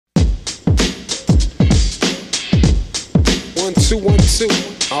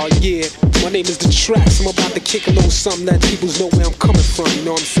212. Oh yeah, my name is The Trax. I'm about to kick a little something that people know where I'm coming from, you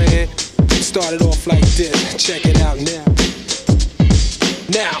know what I'm saying? Started off like this, check it out now.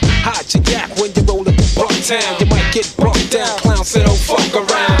 Now, how'd you yak when you rollin' through Bucktown? You might get bucked down, clown said don't fuck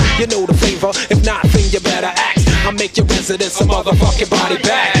around. You know the flavor, if not, then you better act. I'll make your residence a motherfucking body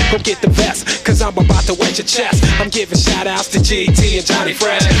bag. Go get the vest, cause I'm about to wet your chest. I'm giving shout outs to GT and Johnny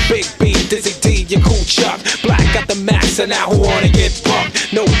Fresh, Big B, Dizzy D, your cool Chuck. Black got the max, and now who wanna get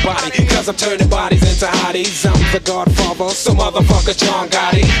bucked? Nobody, cause I'm turning bodies into hotties. I'm the Godfather, so motherfucker John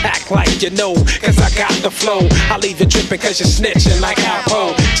Gotti. Act like you know, cause I got the flow. I leave you dripping cause you're snitching like Alpo.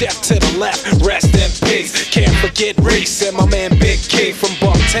 Jeff to the left, rest in peace. Can't forget Reese and my man Big K from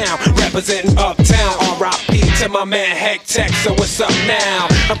Bucktown, representing Uptown. R.I.P. to my man Heck Tech, so what's up now?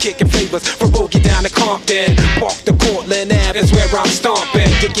 I'm kicking flavors from Boogie down to Compton. Park to Cortland Ave is where I'm stomping.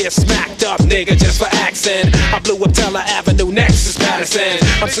 You get smacked up, nigga, just for accent. I blew up Teller Avenue, next is Patterson.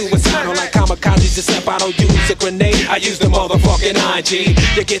 I'm suicidal like kamikazes, except I don't use a grenade. I use the motherfucking IG.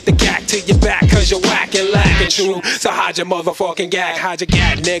 You get the gag to your back, cause you're whack and lacking true. So hide your motherfucking gag, hide your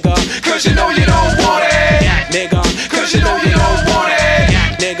gag, nigga, cause you know you don't want it. Gag, nigga, cause you know you don't want it.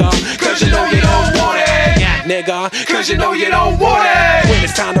 Gag, nigga, cause you know you don't want it. Gag, nigga, cause you know you don't want it. When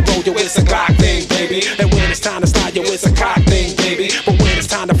it's time to roll you, it's a Glock thing, baby. And when it's time to slide you, it's a cock thing, baby. But when it's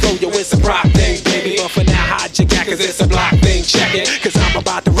time to flow you, it's a prop thing, baby. But for now, hide your gag, cause it's a block thing, check it. Cause I'm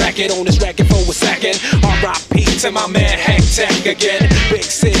about to wreck it on this record for a second. R.I.P. to my man Hank Tech again. Big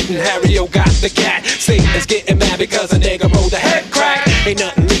Sid and Harry O got the gat. Satan's getting mad because a nigga rolled the head crack. Ain't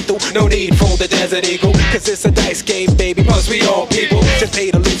nothing lethal, no need for the Desert Eagle. Cause it's a dice game, baby, plus we all people. Just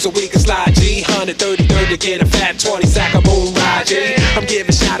pay to lose so we can slide G. 130 to get a fat 20 sack of boom ride G. I'm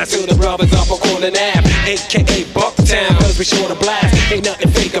giving shout outs to the brothers up on Cortland Ave, aka Bucktown, cause we sure to blast. Ain't nothing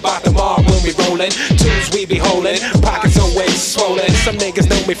fake about the mob when we rollin'. Tools we be holding, pockets always swollen. Some niggas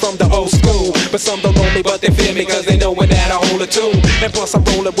know me from the old school, but some don't know me, but they fear me cause they know when that I hold a tune. And plus I'm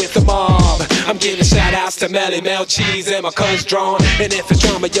rolling with the mob. I'm giving shout outs to Melly Mel Cheese and my cuz drawn. And if it's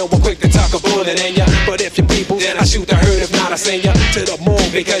drama, yo, I'm quick to tuck a bullet in ya. But if you're people, then I shoot the herd. If not, I send ya to the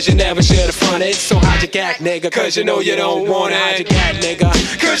morgue because you never should've fronted. So hide your gag, nigga, cause you know you don't want it. Hide your gag, nigga,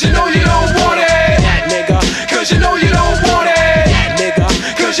 cause you know you don't want it. Gag, nigga, cause you know you don't want it. Gag, nigga,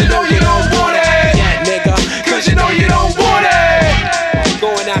 cause you know you don't want it. Gag, nigga, cause you know you don't want it.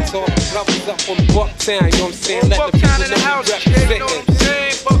 Going out to all the brothers up on Bucktown, you know what I'm saying? Let the people know you represent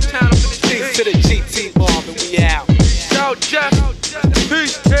it. Bucktown up in the Peace to the GT mob and we out. Yo, Jeff,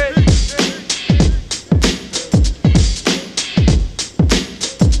 peace, hey.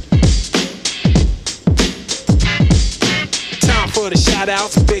 Time for the shout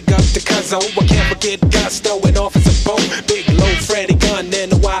outs, big up to Cuzzo. I can't forget Gusto and Officer Bo. Big Low, Freddy Gunn,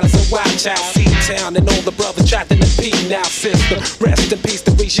 and the Wildest and Watch Out. C-Town and all the brothers trapped in the P-Now system. Rest in peace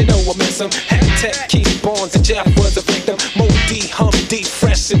to Reese, you know I miss him. Tech, Keith Barnes, and Jeff was a victim. Mo D, Hump D,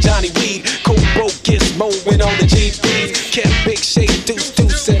 Fresh and Johnny Weed. Kobo, Gizmo, and all the GBs. Kept Big Shade,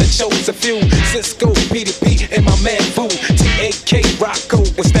 Deuce, and I chose a few. Cisco, PDP, and my man Boo. T.A.K. Rocco,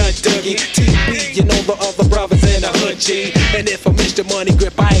 and Stud Dougie. TB, and all the other brothers in the hood, G. And if I missed your money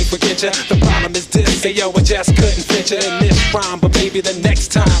grip, I ain't forget ya. The problem is this, hey yo, I just couldn't fit ya in this rhyme. But maybe the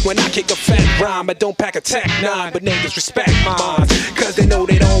next time, when I kick a fat rhyme, I don't pack a Tech 9, but niggas respect mine. Cause they know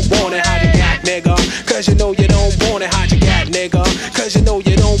they don't want it, hide your gat, nigga. Cause you know you don't want it, hide your gat, nigga. Cause you know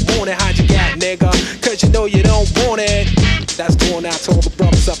you don't want it, hide your gat, nigga. Cause you know you don't want it. That's going out to all the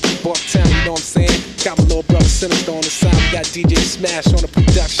brothers up in Bucktown, you know what I'm saying? Got my little brother Sinister on the side, we got DJ Smash on the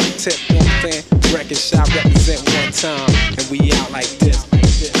production tip, you know what I'm saying? Record shop represent one time, and we out like this.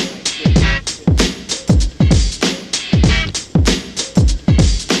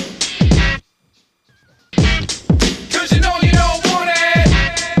 Cause you know you don't want it.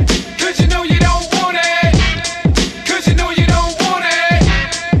 Cause you know you don't want it. Cause you know you don't want it.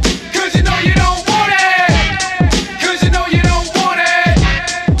 Cause you know you don't want it. Cause you know you don't want it.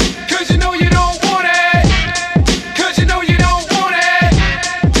 Cause you know you don't want it. Cause you know you don't want it.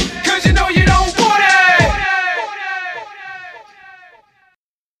 Cause you know you don't want it.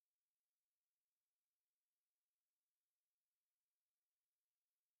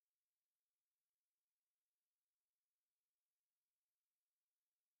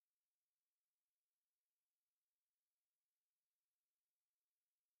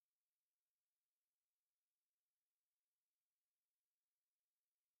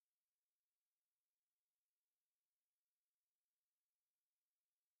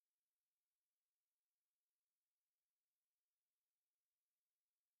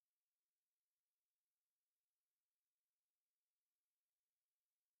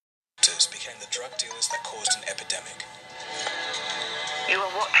 Became the drug dealers that caused an epidemic. You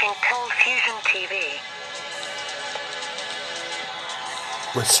are watching Cold Fusion TV.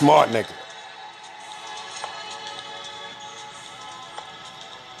 With smart nigga.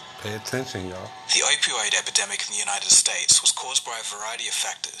 Pay attention, y'all. The opioid epidemic in the United States was caused by a variety of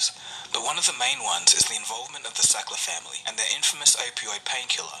factors, but one of the main ones is the involvement of the Sackler family and their infamous opioid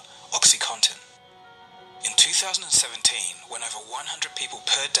painkiller, OxyContin. In 2017, when over 100 people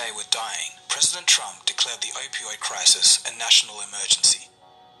per day were dying, President Trump declared the opioid crisis a national emergency.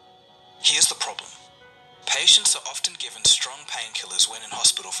 Here's the problem. Patients are often given strong painkillers when in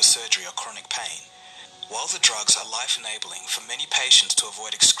hospital for surgery or chronic pain. While the drugs are life-enabling for many patients to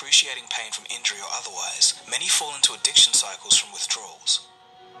avoid excruciating pain from injury or otherwise, many fall into addiction cycles from withdrawals.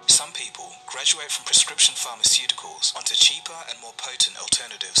 Some people graduate from prescription pharmaceuticals onto cheaper and more potent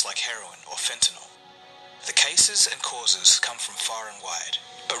alternatives like heroin or fentanyl. The cases and causes come from far and wide,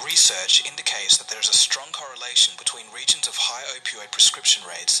 but research indicates that there is a strong correlation between regions of high opioid prescription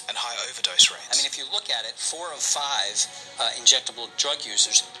rates and high overdose rates. I mean, if you look at it, 4 of 5 injectable drug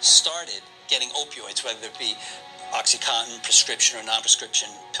users started getting opioids, whether it be OxyContin, prescription or non-prescription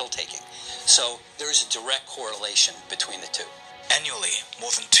pill taking. So there is a direct correlation between the two. Annually,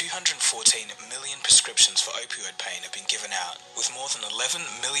 more than 214 million prescriptions for opioid pain have been given out, with more than 11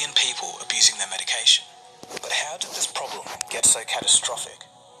 million people abusing their medication. But how did this problem get so catastrophic?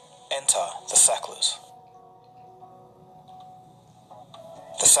 Enter the Sacklers.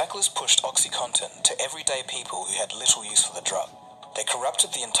 The Sacklers pushed OxyContin to everyday people who had little use for the drug. They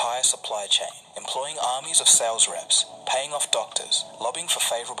corrupted the entire supply chain, employing armies of sales reps, paying off doctors, lobbying for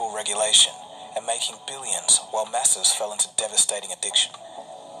favorable regulation, and making billions while masses fell into devastating addiction.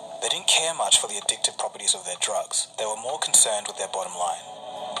 They didn't care much for the addictive properties of their drugs. They were more concerned with their bottom line.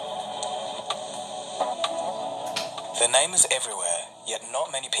 Their name is everywhere, yet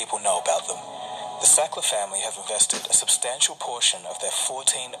not many people know about them. The Sackler family have invested a substantial portion of their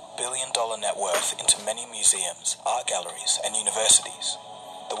 $14 billion net worth into many museums, art galleries, and universities.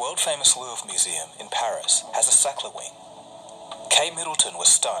 The world-famous Louvre Museum in Paris has a Sackler wing. Kate Middleton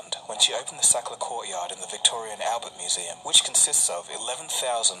was stunned when she opened the Sackler courtyard in the Victoria and Albert Museum, which consists of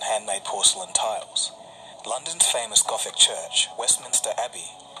 11,000 handmade porcelain tiles. London's famous Gothic church, Westminster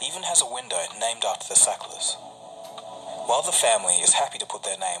Abbey, even has a window named after the Sacklers. While the family is happy to put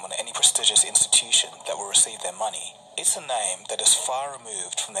their name on any prestigious institution that will receive their money, it's a name that is far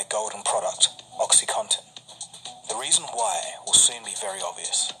removed from their golden product, OxyContin. The reason why will soon be very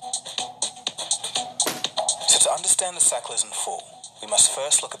obvious. So to understand the Sacklers in full, we must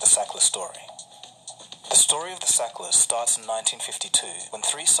first look at the Sackler story. The story of the Sacklers starts in 1952 when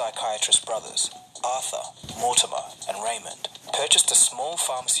 3 psychiatrist brothers, Arthur, Mortimer, and Raymond, purchased a small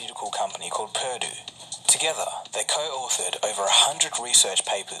pharmaceutical company called Purdue. Together, they co-authored over 100 research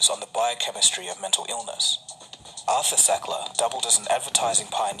papers on the biochemistry of mental illness. Arthur Sackler doubled as an advertising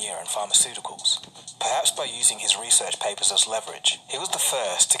pioneer in pharmaceuticals. Perhaps by using his research papers as leverage, he was the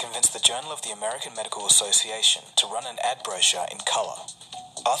first to convince the Journal of the American Medical Association to run an ad brochure in color.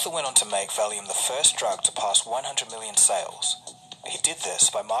 Arthur went on to make Valium the first drug to pass 100 million sales. He did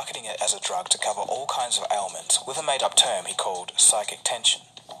this by marketing it as a drug to cover all kinds of ailments with a made-up term he called psychic tension.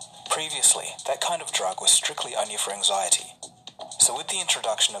 Previously, that kind of drug was strictly only for anxiety. So with the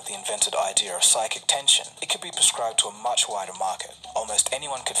introduction of the invented idea of psychic tension, it could be prescribed to a much wider market. Almost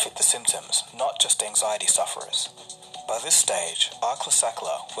anyone could fit the symptoms, not just anxiety sufferers. By this stage, Arthur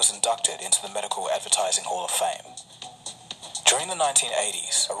Sackler was inducted into the Medical Advertising Hall of Fame. During the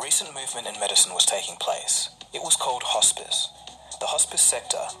 1980s, a recent movement in medicine was taking place. It was called hospice. The hospice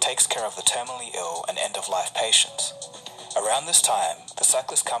sector takes care of the terminally ill and end-of-life patients. Around this time, the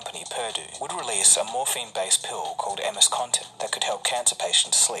Sacklers company Purdue would release a morphine-based pill called MS-Contin that could help cancer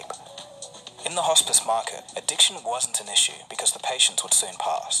patients sleep. In the hospice market, addiction wasn't an issue because the patients would soon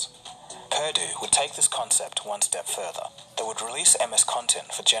pass. Purdue would take this concept one step further. They would release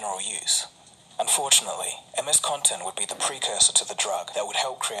MS-Contin for general use. Unfortunately, MS-Contin would be the precursor to the drug that would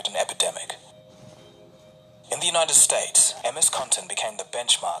help create an epidemic. In the United States, MS-Contin became the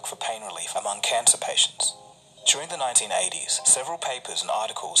benchmark for pain relief among cancer patients. During the 1980s, several papers and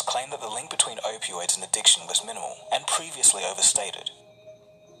articles claimed that the link between opioids and addiction was minimal and previously overstated.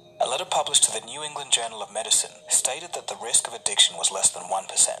 A letter published to the New England Journal of Medicine stated that the risk of addiction was less than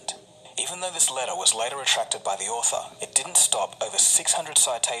 1%. Even though this letter was later retracted by the author, it didn't stop over 600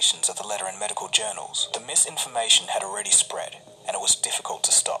 citations of the letter in medical journals. The misinformation had already spread, and it was difficult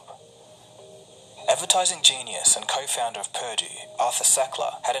to stop. Advertising genius and co-founder of Purdue, Arthur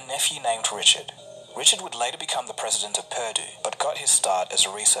Sackler, had a nephew named Richard. Richard would later become the president of Purdue, but got his start as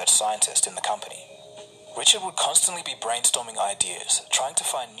a research scientist in the company. Richard would constantly be brainstorming ideas, trying to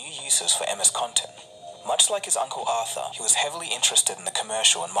find new uses for MS-Contin. Much like his uncle Arthur, he was heavily interested in the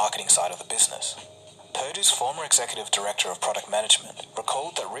commercial and marketing side of the business. Purdue's former executive director of product management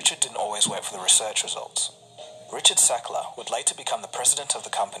recalled that Richard didn't always wait for the research results. Richard Sackler would later become the president of the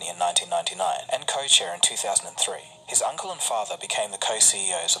company in 1999 and co-chair in 2003. His uncle and father became the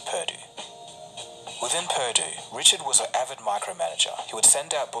co-CEOs of Purdue. Within Purdue, Richard was an avid micromanager. He would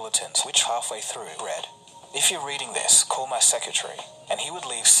send out bulletins which halfway through read, "If you're reading this, call my secretary," and he would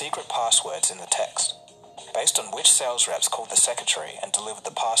leave secret passwords in the text. Based on which sales reps called the secretary and delivered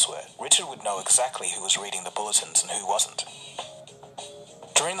the password, Richard would know exactly who was reading the bulletins and who wasn't.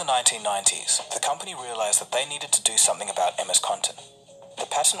 During the 1990s, the company realized that they needed to do something about MS-Contin. The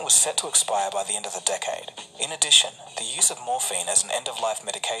patent was set to expire by the end of the decade. In addition, the use of morphine as an end-of-life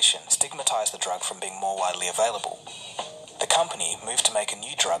medication stigmatized the drug from being more widely available. The company moved to make a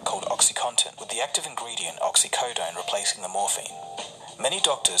new drug called OxyContin, with the active ingredient oxycodone replacing the morphine. Many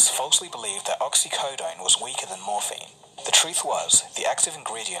doctors falsely believed that oxycodone was weaker than morphine. The truth was, the active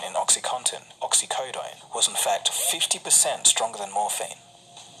ingredient in OxyContin, oxycodone, was in fact 50% stronger than morphine.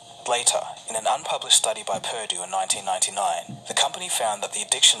 Later, in an unpublished study by Purdue in 1999, the company found that the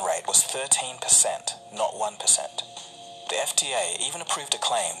addiction rate was 13%, not 1%. The FDA even approved a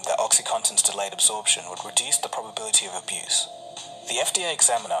claim that OxyContin's delayed absorption would reduce the probability of abuse. The FDA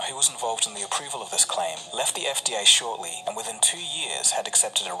examiner who was involved in the approval of this claim left the FDA shortly and within 2 years had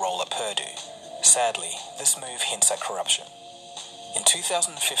accepted a role at Purdue. Sadly, this move hints at corruption. In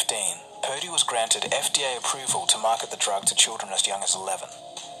 2015, Purdue was granted FDA approval to market the drug to children as young as 11.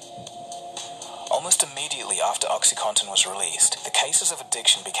 Almost immediately after OxyContin was released, the cases of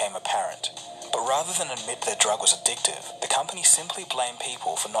addiction became apparent. But rather than admit their drug was addictive, the company simply blamed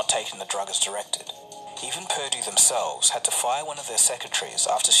people for not taking the drug as directed. Even Purdue themselves had to fire one of their secretaries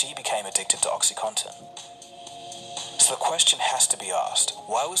after she became addicted to OxyContin. So the question has to be asked,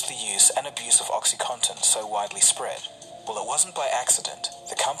 why was the use and abuse of OxyContin so widely spread? Well, it wasn't by accident.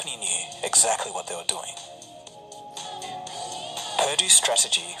 The company knew exactly what they were doing. Purdue's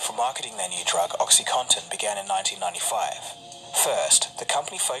strategy for marketing their new drug, OxyContin, began in 1995. First, the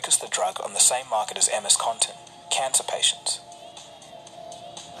company focused the drug on the same market as MS-Contin, cancer patients.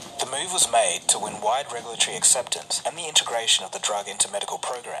 The move was made to win wide regulatory acceptance and the integration of the drug into medical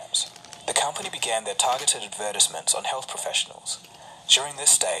programs. The company began their targeted advertisements on health professionals. During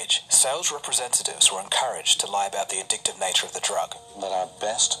this stage, sales representatives were encouraged to lie about the addictive nature of the drug. That our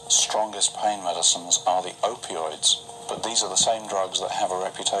best, strongest pain medicines are the opioids, but these are the same drugs that have a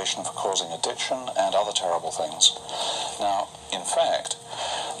reputation for causing addiction and other terrible things. Now, in fact,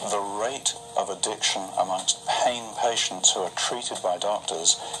 the rate of addiction amongst pain patients who are treated by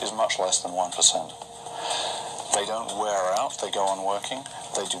doctors is much less than 1%. They don't wear out, they go on working,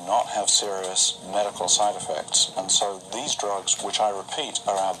 they do not have serious medical side effects, and so these drugs, which I repeat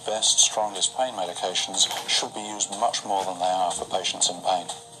are our best, strongest pain medications, should be used much more than they are for patients in pain.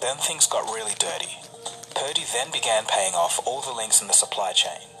 Then things got really dirty. Purdue then began paying off all the links in the supply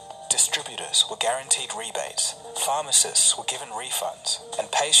chain. Distributors were guaranteed rebates, pharmacists were given refunds,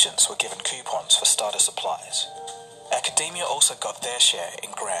 and patients were given coupons for starter supplies. Academia also got their share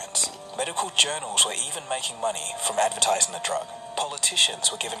in grants. Medical journals were even making money from advertising the drug.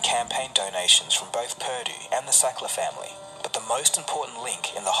 Politicians were given campaign donations from both Purdue and the Sackler family. But the most important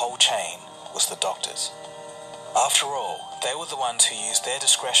link in the whole chain was the doctors. After all, they were the ones who used their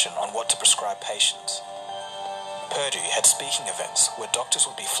discretion on what to prescribe patients. Purdue had speaking events where doctors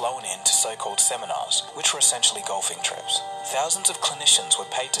would be flown in to so-called seminars, which were essentially golfing trips. Thousands of clinicians were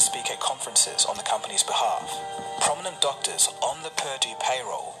paid to speak at conferences on the company's behalf. Prominent doctors on the Purdue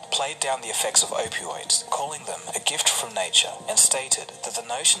payroll played down the effects of opioids, calling them a gift from nature, and stated that the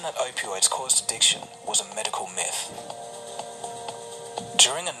notion that opioids caused addiction was a medical myth.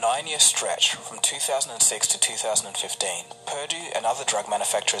 During a 9-year stretch from 2006 to 2015, Purdue and other drug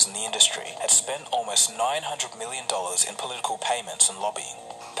manufacturers in the industry had spent almost $900 million in political payments and lobbying.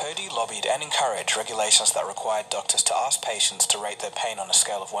 Purdue lobbied and encouraged regulations that required doctors to ask patients to rate their pain on a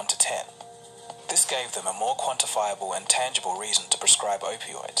scale of 1 to 10. This gave them a more quantifiable and tangible reason to prescribe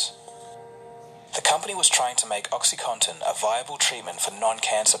opioids. The company was trying to make OxyContin a viable treatment for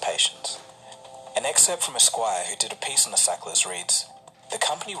non-cancer patients. An excerpt from Esquire, who did a piece on the Sacklers, reads, "The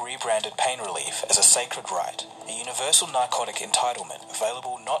company rebranded pain relief as a sacred right, a universal narcotic entitlement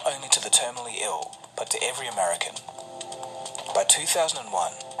available not only to the terminally ill, but to every American." By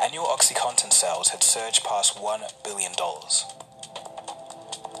 2001, annual OxyContin sales had surged past $1 billion.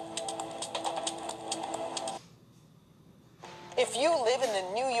 If you live in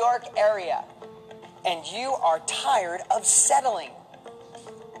the New York area and you are tired of settling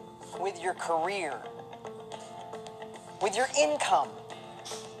with your career, with your income,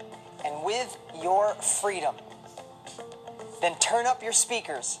 and with your freedom, then turn up your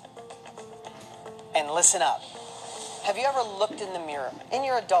speakers and listen up. Have you ever looked in the mirror in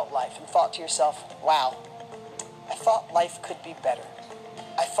your adult life and thought to yourself, wow, I thought life could be better.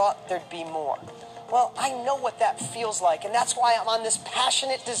 I thought there'd be more. Well, I know what that feels like, and that's why I'm on this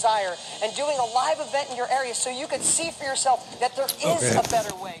passionate desire and doing a live event in your area so you can see for yourself that there is a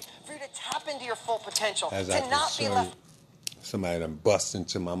better way, for you to tap into your full potential, As to I can not be show left. you, somebody done bust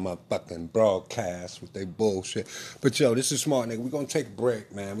into my motherfucking broadcast with their bullshit. But yo, this is Smart Nigga. We're gonna take a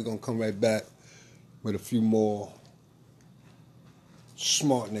break, man. We're gonna come right back with a few more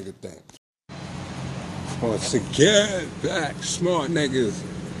Smart Nigga things. Once again, back, Smart Niggas.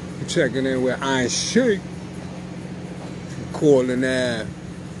 We're checking in with Iron Sheik, calling that,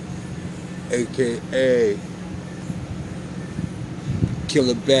 aka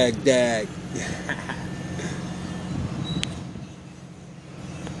Killer Baghdad.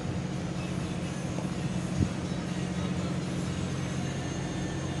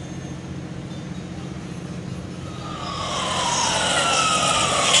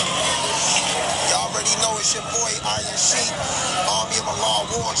 It's your boy Iron Sheik, Army of Allah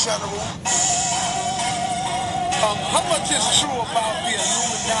War General. How much is true about the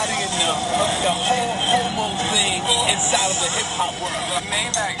Illuminati and the whole homo thing inside of the hip hop world?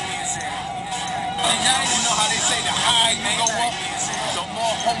 Maybach music. And y'all even know how they say the higher you go up, the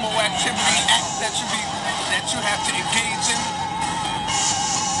more homo activity acts that you have to engage in.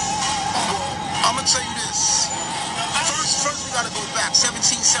 I'm gonna tell you this. First we gotta go back.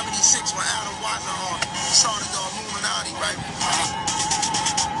 1776 when Adam Weisenhower started the Illuminati, right?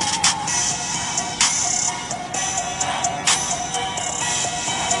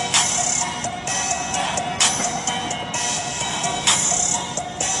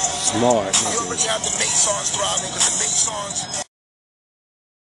 Smart. You already have the Masons thriving because the Masons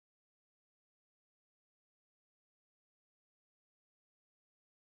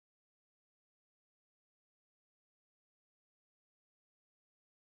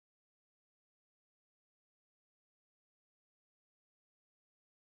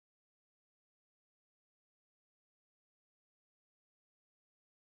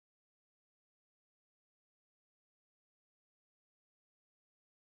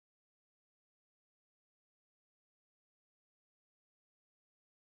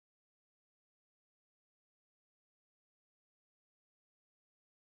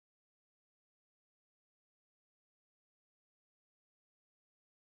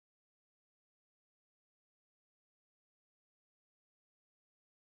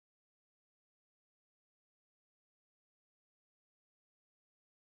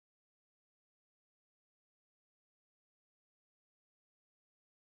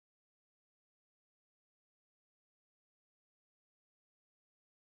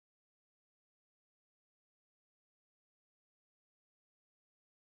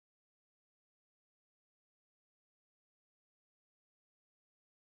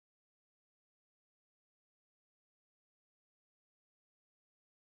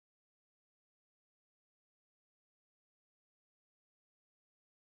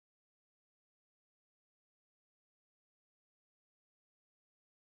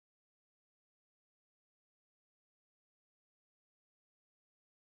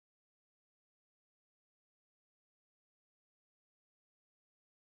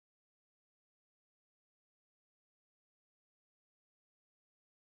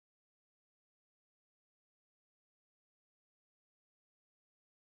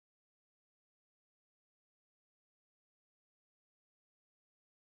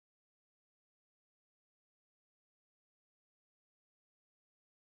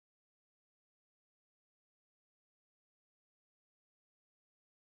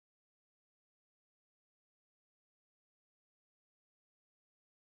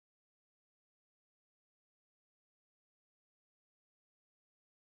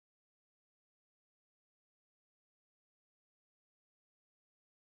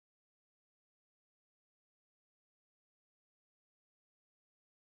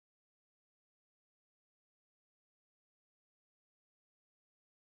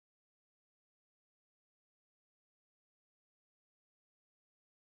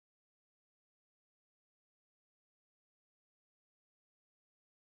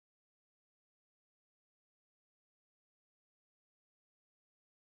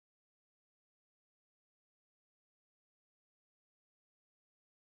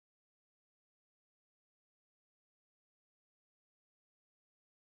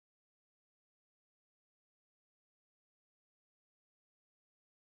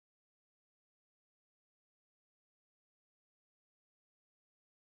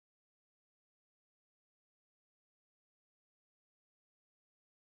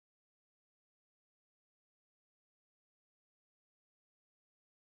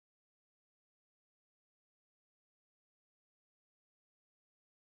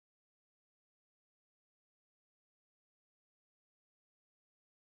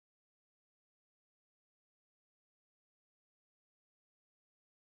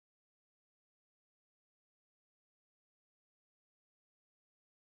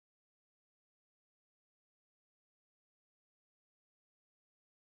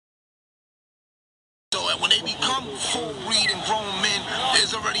some full breed and grown men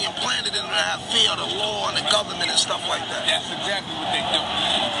is already implanted in them to have fear of the law and the government and stuff like that. That's exactly what they do.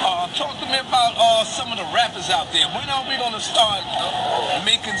 Talk to me about some of the rappers out there. When are we going to start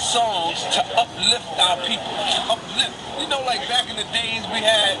making songs to uplift our people? Uplift. You know, like back in the days we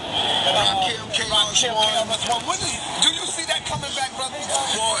had Rakim, do you see that coming back, brother?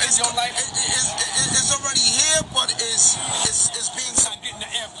 Well, it's already here, but it's being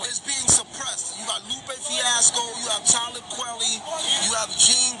it's being suppressed. You got Lupe Fiasco, you have Talib Kweli, you have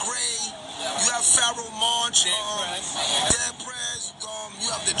Jean Grey, you have Pharoah Monch, Dead Prez, you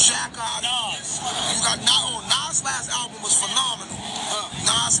have the Jackass. You got Nas' last album was phenomenal.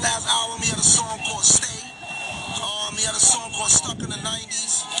 Nas' last album, he had a song called Stay. He had a song called Stuck in the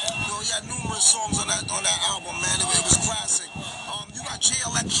 90s. He had numerous songs on that album, man. It was classic. You got Jay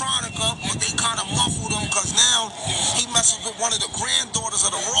Electronica, but they kind of muffled him because now he messes with one of the granddaughters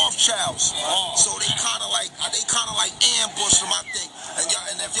of the Rothschilds. So they kind of like ambushed him, I think.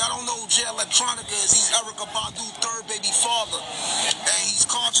 And if y'all don't know who Jay Electronica is, he's Erykah Badu's third baby father, and he's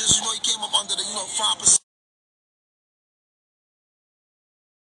conscious. He came up under the 5%.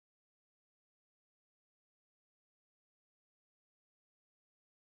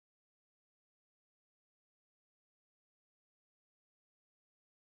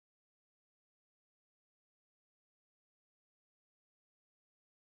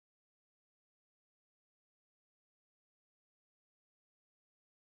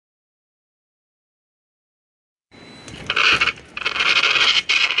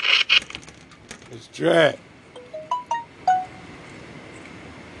 It's Dre.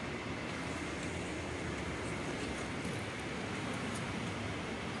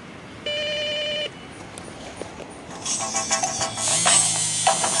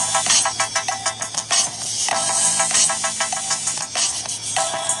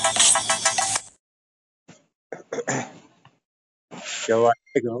 Yo,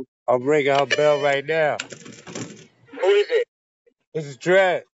 I'm ringing her bell right now. Who is it? This is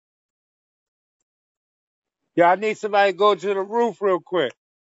Dre. Yeah, I need somebody to go to the roof real quick.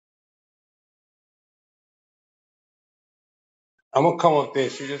 I'm gonna come up there.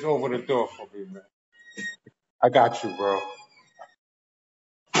 She just open the door for me, man. I got you, bro.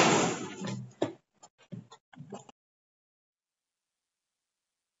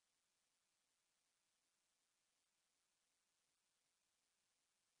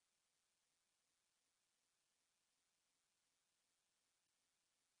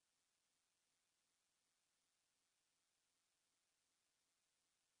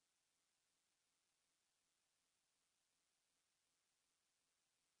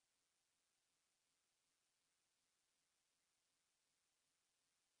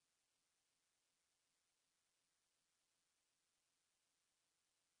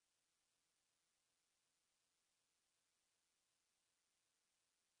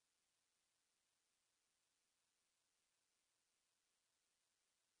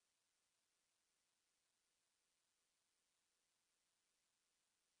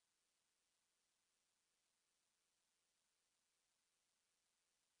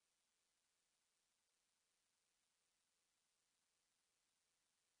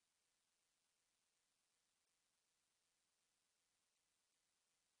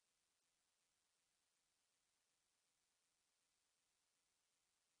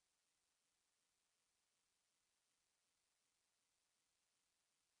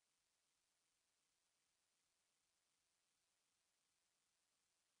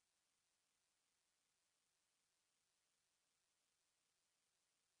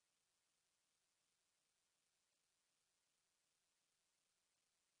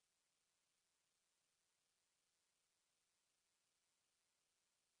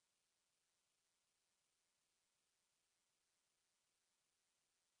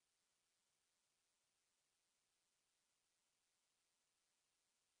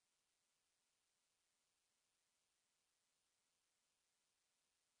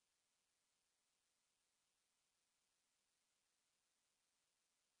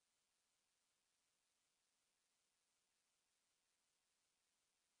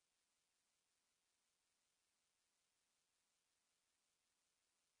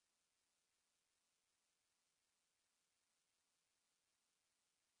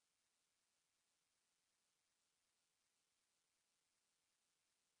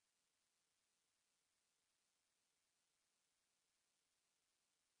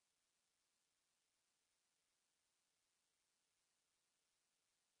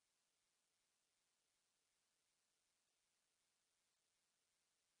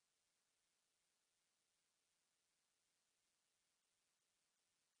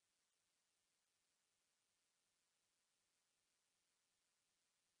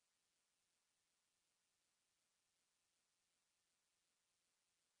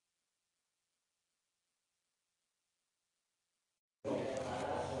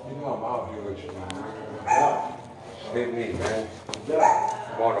 I'm out here with you, man. Hit me, man.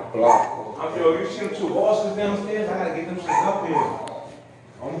 I'm on the block. I'm sure you see them two horses downstairs. I gotta get them shit up here.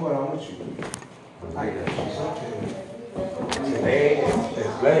 I'm with you. I got shit up here. Today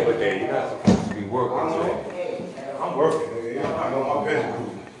is Labor Day. You're not supposed to be working today. I'm working, nigga. I know my physical.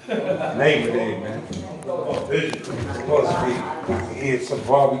 Labor Day, man. Physical. Supposed to be eating some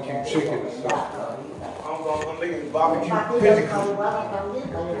barbecue chicken or something. I'm making barbecue physical.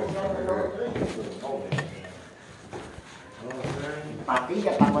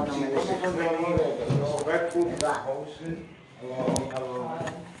 Patilla para cuando me dejes con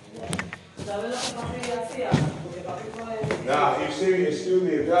Nah, you serious, excuse me,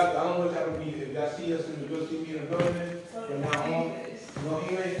 if y'all, I don't know if y'all be, if y'all see us in the good TV in the building, from now on, no,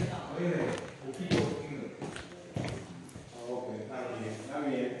 he ain't. We'll keep working. Oh, okay,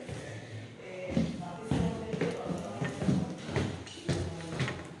 I'm in.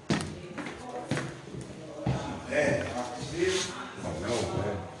 Man, I see it. I know,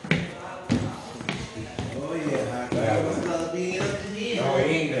 man. Oh yeah, I No, he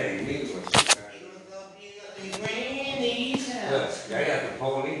ain't there. He ain't Look, they got the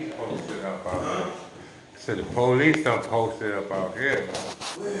police posted up out here. So the police done posted up out here.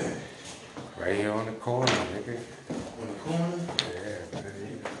 Where? Right here on the corner, nigga. On the corner? Yeah,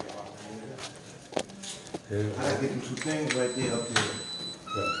 man. I gotta get them two things right there up there.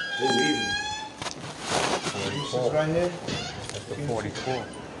 Look, They're leaving. This is right here? that's the 44.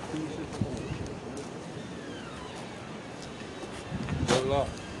 Good luck.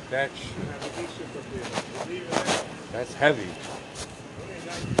 That's heavy.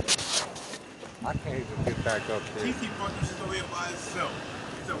 I can't even get back up there. TT brought this over here by itself.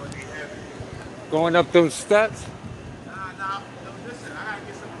 He's over there heavy. Going up those steps? Nah, no, listen, I gotta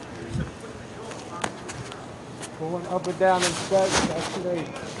get some Going up and down the steps, that's today.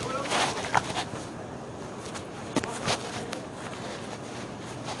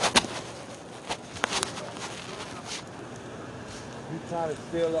 You try to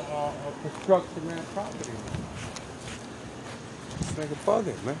steal a construction man property. This nigga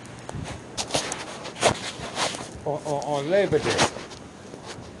bugging, man. On Labor Day.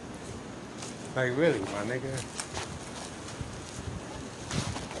 Like really, my nigga.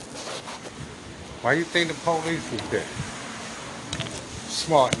 Why you think the police was there?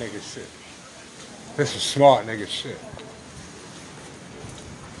 Smart nigga shit. This is smart nigga shit.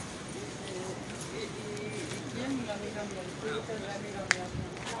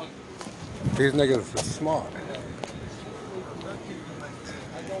 These niggas are smart.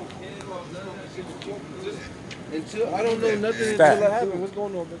 Until I don't know nothing until Stat. it happens. What's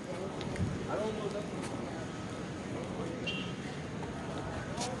going on, man? I don't know nothing.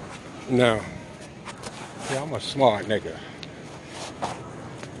 No. Yeah, I'm a smart nigga.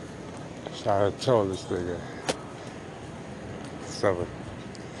 So I told this nigga. So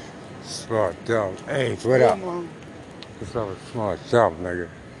smart dumb. Hey, what up? Cause I'm a smart dumb nigga.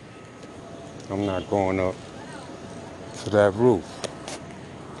 I'm not going up to that roof.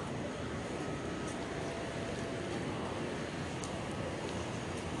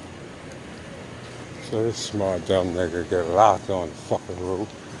 So this smart dumb nigga get locked on the fucking roof.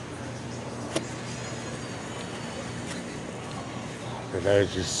 And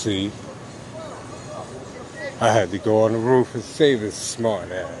as you see, I had to go on the roof and save his smart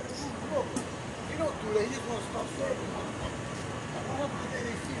ass. You don't do that. You just want to stop serving.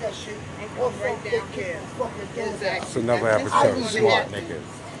 They see that shit. Right down here. Exactly. It's another episode of Smart Niggas.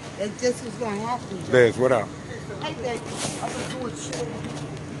 And this is going to happen. Liz, what up? Hey, baby. I've been doing shit.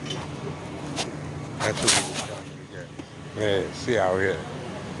 That's what we was trying to get. Yeah, see out here.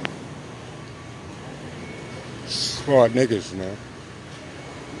 Smart niggas, man.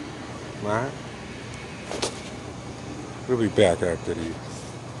 Man. We'll be back after these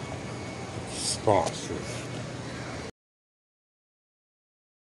sponsors.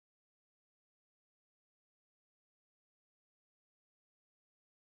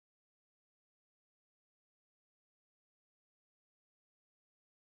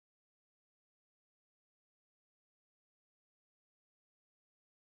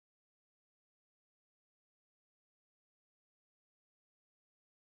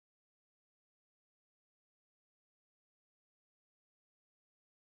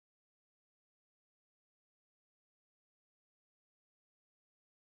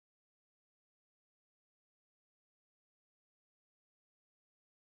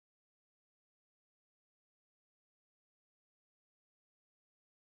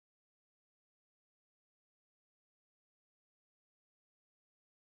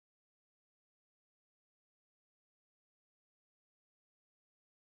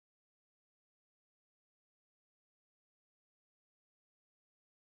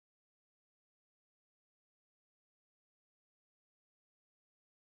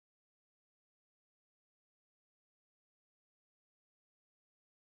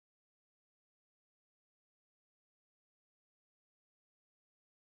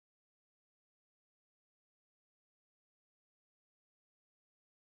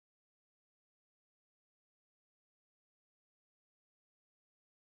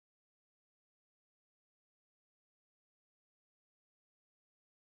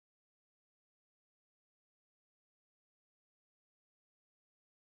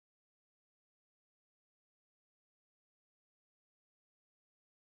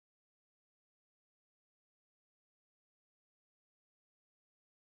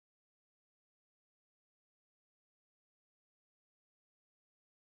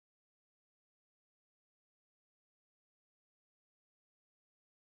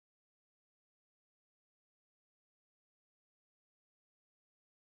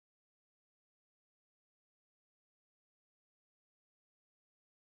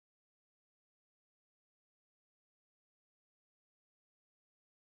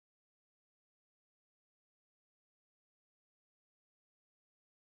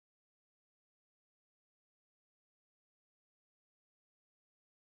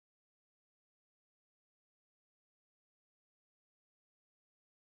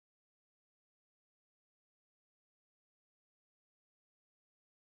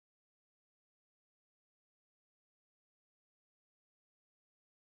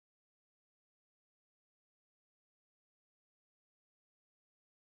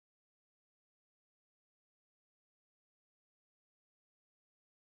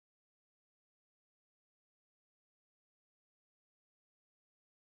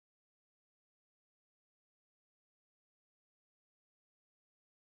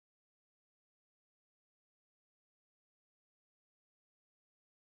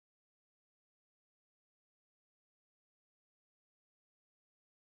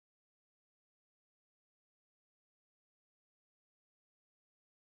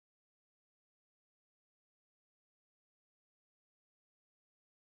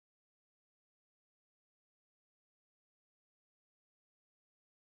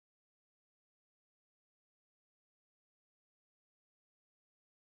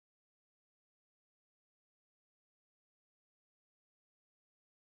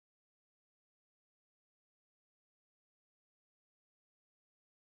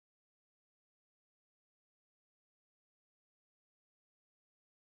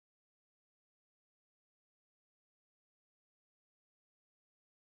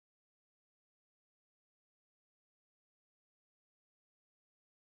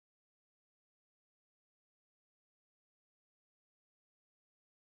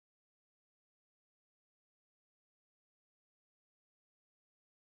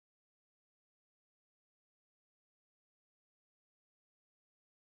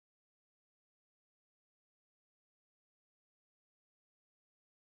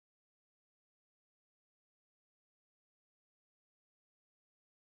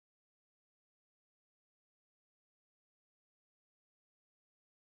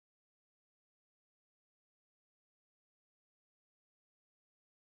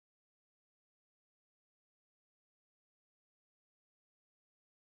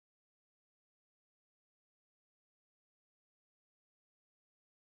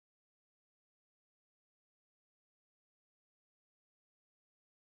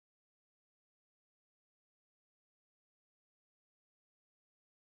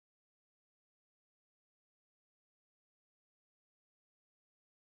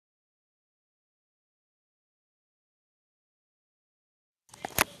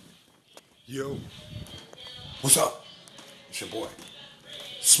 Yo, what's up? It's your boy,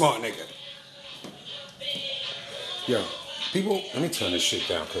 Smart Nigga. Yo, people, let me turn this shit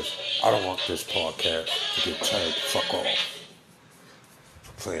down because I don't want this podcast to get turned the fuck off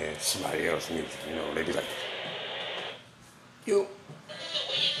for playing somebody else's music. You know, they be like, yo.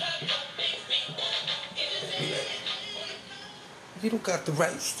 You don't got the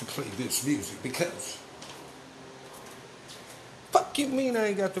rights to play this music because fuck you mean I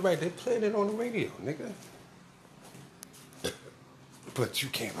ain't got the right? They playing it on the radio, nigga. But you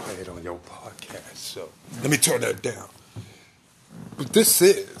can't play it on your podcast, so let me turn that down. But this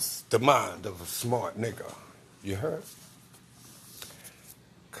is the mind of a smart nigga. You heard?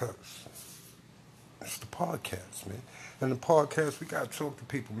 Cause it's the podcast, man. And the podcast, we gotta talk to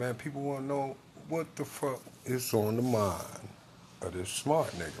people, man. People wanna know what the fuck is on the mind of this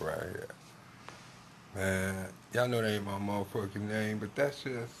smart nigga right here. Man, y'all know that ain't my motherfucking name, but that's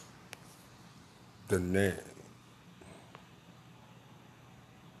just the name.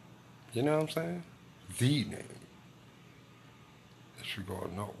 You know what I'm saying? The name. That you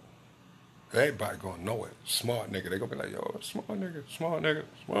gonna know. Everybody gonna know it. Smart nigga. They gonna be like, yo, smart nigga, smart nigga,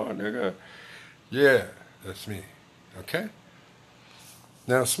 smart nigga. Yeah, that's me. Okay?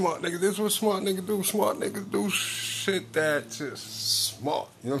 Now, smart nigga, this is what smart nigga do. Smart niggas do shit that's just smart.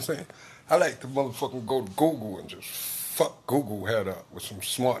 You know what I'm saying? I like to motherfucking go to Google and just fuck Google head up with some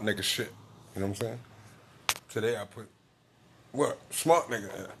smart nigga shit. You know what I'm saying? Today I put, what? Smart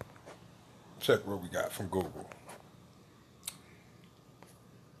nigga in. Check what we got from Google.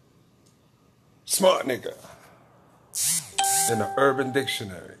 Smart nigga. In the Urban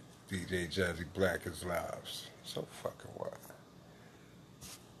Dictionary, DJ Jazzy Black is lives. So fucking what?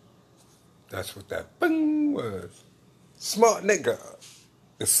 That's what that bing was. Smart nigga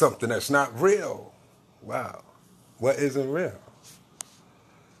is something that's not real. Wow. What isn't real?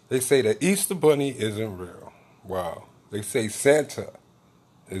 They say the Easter Bunny isn't real. Wow. They say Santa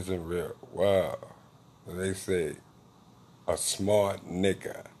isn't real. Wow. And they say a smart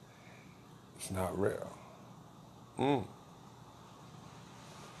nigga. It's not real.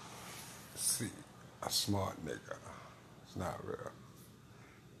 See, a smart nigga. It's not real.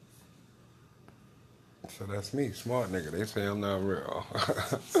 So that's me, smart nigga. They say I'm not real.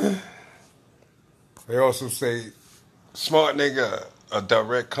 They also say smart nigga, a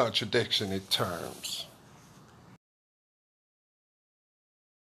direct contradiction in terms.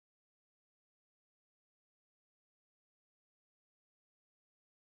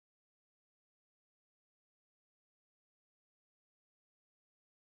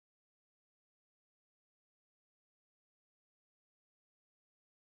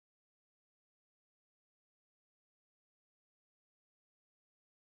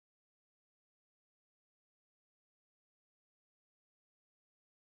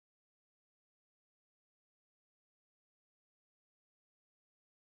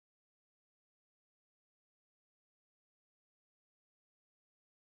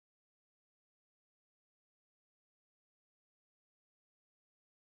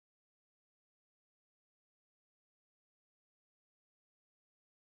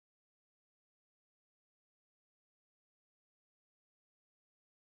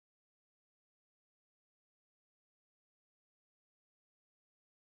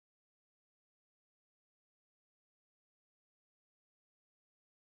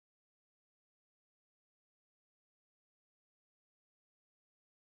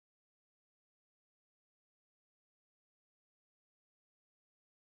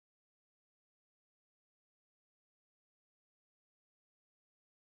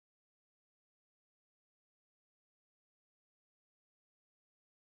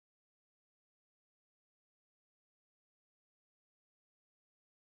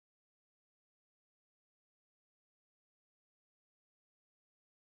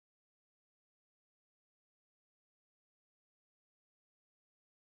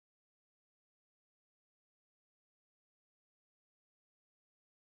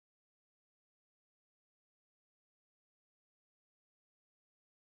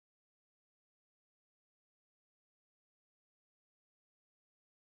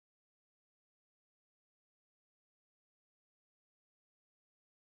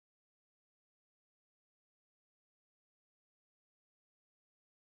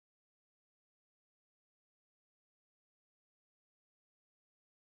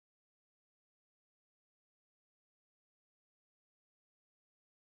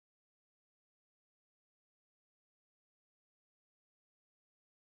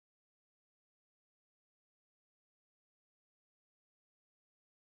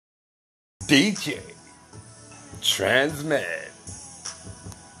 DJ Transmed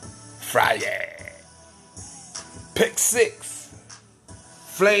Friday. Pick 6.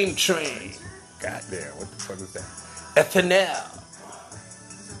 Flame Train. Goddamn, what the fuck is that? FNL.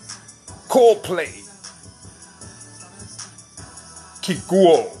 Coldplay.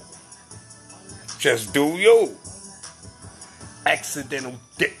 Kikuo. Just Do You. Accidental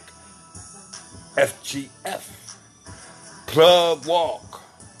Dick. FGF. Plug Walk.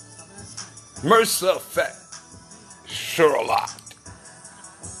 Mercer Effect. Sherlock.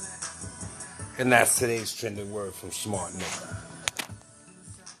 And that's today's trending word from Smart Nigga.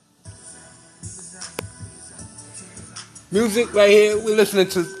 Music right here, we're listening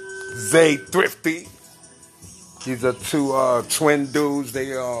to Zay Thrifty. These are two twin dudes.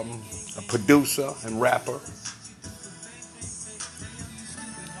 They a producer and rapper.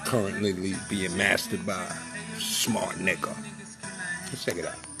 Currently being mastered by Smart Nigga. Let's check it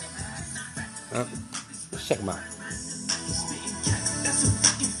out. Let's check them out.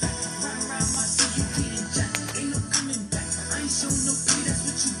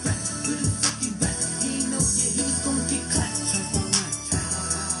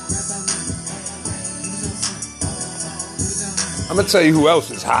 I'm gonna tell you who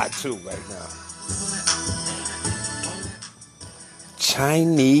else is hot too right now.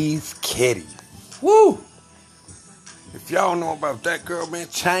 Chinese Kitty. Woo! If y'all know about that girl, man,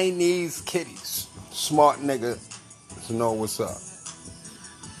 Chinese Kitties. Smart Nigga to know what's up.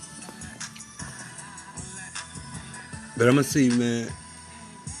 But I'm gonna see, man.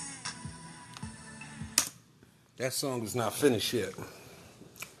 That song is not finished yet.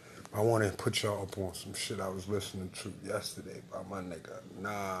 I want to put y'all up on some shit I was listening to yesterday by my nigga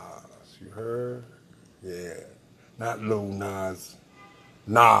Nas. You heard? Yeah. Not Lil Nas.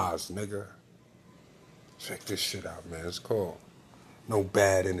 Nas, nigga. Check this shit out, man. It's called No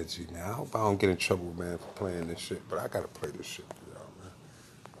Bad Energy, man. I hope I don't get in trouble, man, for playing this shit, but I gotta play this shit.